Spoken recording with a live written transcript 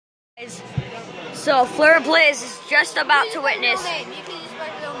So Fleur Blizz is just about to witness.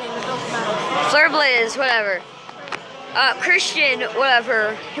 Fleur Blizz, whatever. Christian,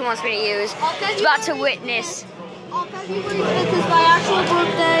 whatever he wants me to use, is about to witness. February 5th is my actual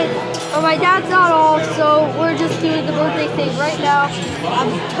birthday, but my dad's not off, so we're just doing the birthday thing right now.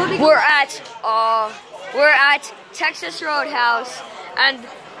 We're at Texas Roadhouse, and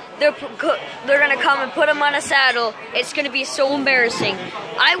they're gonna come and put him on a saddle. It's gonna be so embarrassing.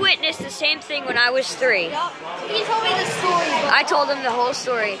 I witnessed the same thing when I was 3. Yep. He told me the story. I told him the whole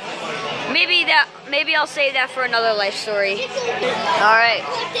story. Maybe I'll save that for another life story. All right.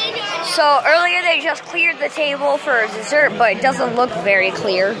 So earlier they just cleared the table for dessert, but it doesn't look very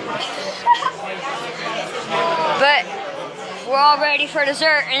clear. But we're all ready for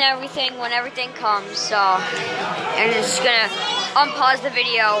dessert and everything when everything comes. So, and it's just gonna unpause the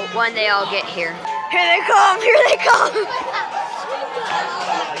video when they all get here. Here they come! Here they come!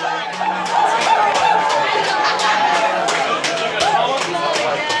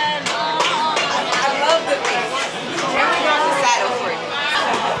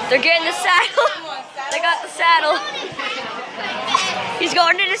 They're getting the saddle. They got the saddle. He's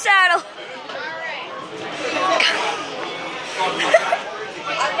going to the saddle.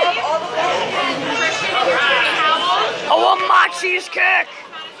 I want my cheesecake.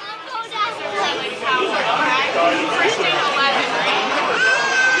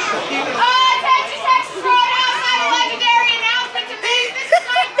 Texas Roadhouse had a legendary announcement to make. This is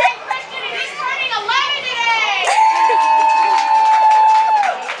my friend Christian, and he's turning 11 today.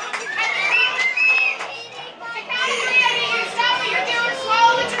 To count to 3, I need you to stop what you're doing,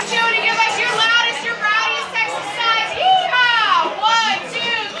 swallow what you're chewing, and give us your loudest, your rowdiest Texas size. Yeehaw! 1, 2,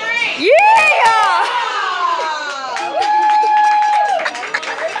 3. Yeah!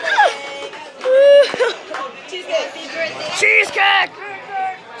 Cheesecake!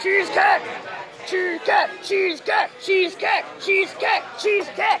 Cheesecake! Cheesecake! Cheesecake! Cheesecake! Cheesecake!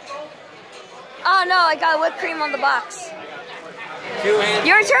 Cheesecake! Oh no, I got whipped cream on the box.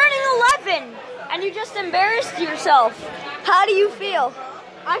 You're turning 11 and you just embarrassed yourself. How do you feel?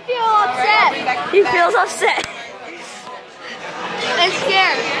 I feel upset. He feels upset. I'm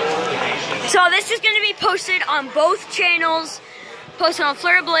scared. So this is going to be posted on both channels. Posted on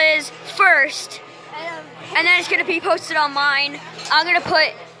Fleur Blizz first. And then it's going to be posted on mine. I'm going to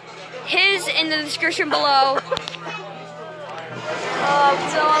put his in the description below.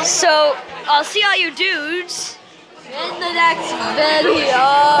 So, I'll see all you dudes in the next video.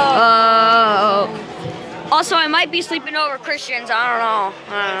 Also, I might be sleeping over Christians. I don't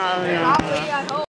know.